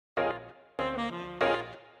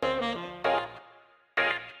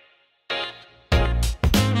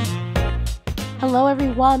Hello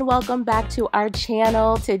everyone, welcome back to our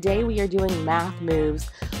channel. Today we are doing math moves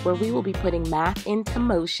where we will be putting math into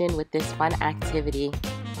motion with this fun activity.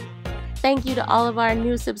 Thank you to all of our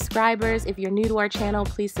new subscribers. If you're new to our channel,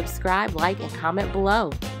 please subscribe, like, and comment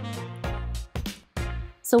below.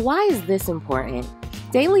 So why is this important?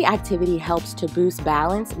 Daily activity helps to boost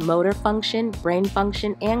balance, motor function, brain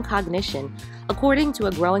function, and cognition. According to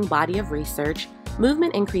a growing body of research,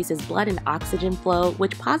 movement increases blood and oxygen flow,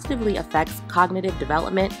 which positively affects cognitive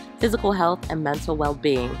development, physical health, and mental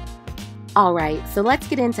well-being. Alright, so let's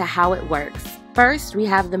get into how it works. First, we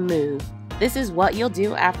have the move. This is what you'll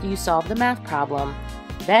do after you solve the math problem.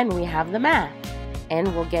 Then we have the math,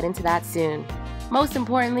 and we'll get into that soon. Most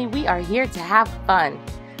importantly, we are here to have fun.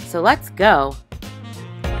 So let's go!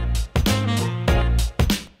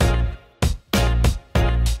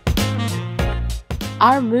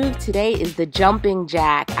 Our move today is the jumping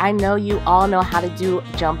jack. I know you all know how to do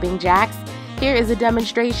jumping jacks. Here is a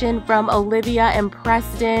demonstration from Olivia and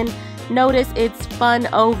Preston. Notice it's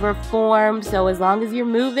fun over form, so as long as you're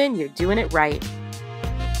moving, you're doing it right.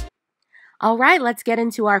 Alright, let's get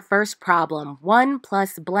into our first problem. 1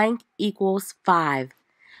 plus blank equals 5.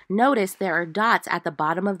 Notice there are dots at the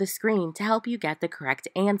bottom of the screen to help you get the correct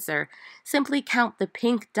answer. Simply count the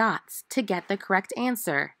pink dots to get the correct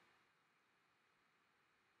answer.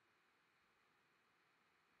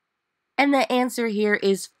 And the answer here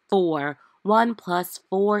is 4. 1 plus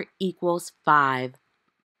 4 equals 5.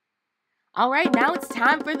 Alright, now it's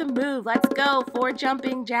time for the move. Let's go. 4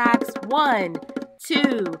 jumping jacks. 1,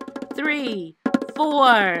 2, 3,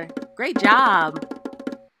 4. Great job.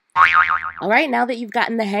 Alright, now that you've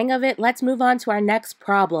gotten the hang of it, let's move on to our next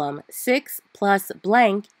problem. 6 plus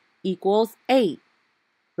blank equals 8.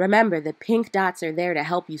 Remember, the pink dots are there to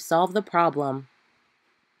help you solve the problem.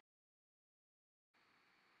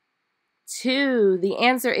 2. The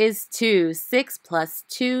answer is 2. 6 plus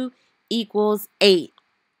 2 equals 8.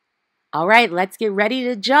 All right, let's get ready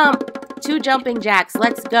to jump. 2 jumping jacks.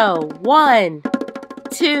 Let's go. 1,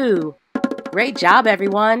 2. Great job,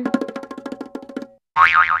 everyone.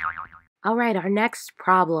 All right, our next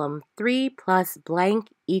problem. 3 plus blank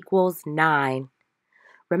equals 9.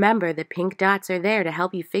 Remember, the pink dots are there to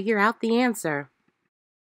help you figure out the answer.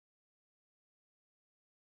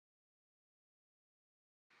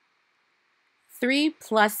 3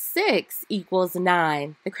 plus 6 equals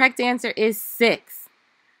 9. The correct answer is 6.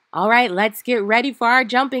 All right, let's get ready for our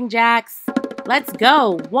jumping jacks. Let's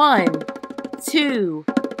go. 1, 2,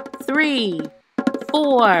 3,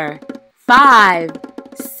 4, 5,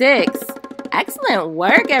 6. Excellent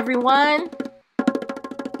work, everyone.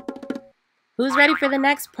 Who's ready for the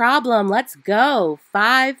next problem? Let's go.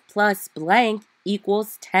 5 plus blank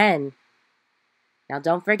equals 10. Now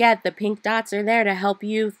don't forget, the pink dots are there to help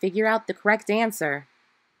you figure out the correct answer.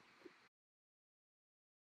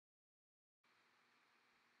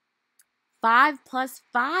 5 plus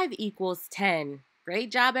 5 equals 10. Great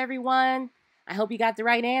job, everyone. I hope you got the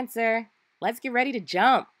right answer. Let's get ready to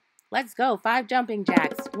jump. Let's go. 5 jumping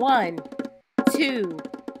jacks. 1, 2,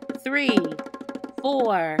 3,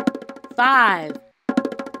 4, 5.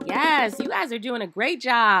 Yes, you guys are doing a great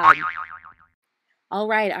job. All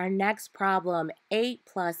right, our next problem, 8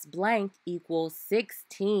 plus blank equals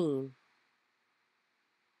 16.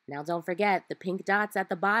 Now don't forget, the pink dots at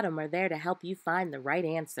the bottom are there to help you find the right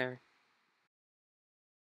answer.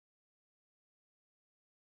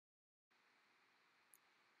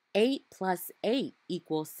 8 plus 8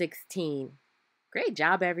 equals 16. Great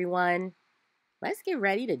job, everyone. Let's get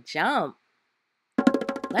ready to jump.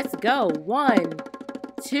 Let's go. 1,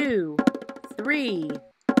 2, 3,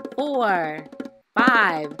 4,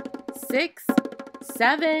 5, 6,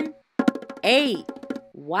 7, 8.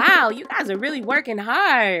 Wow, you guys are really working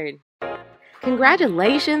hard.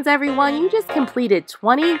 Congratulations, everyone. You just completed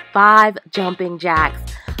 25 jumping jacks.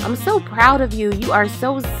 I'm so proud of you. You are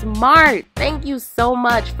so smart. Thank you so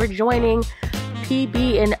much for joining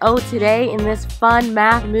PB and O today in this fun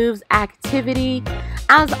math moves activity.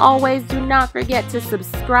 As always, do not forget to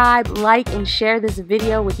subscribe, like, and share this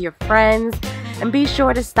video with your friends. And be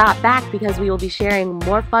sure to stop back because we will be sharing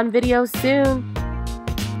more fun videos soon.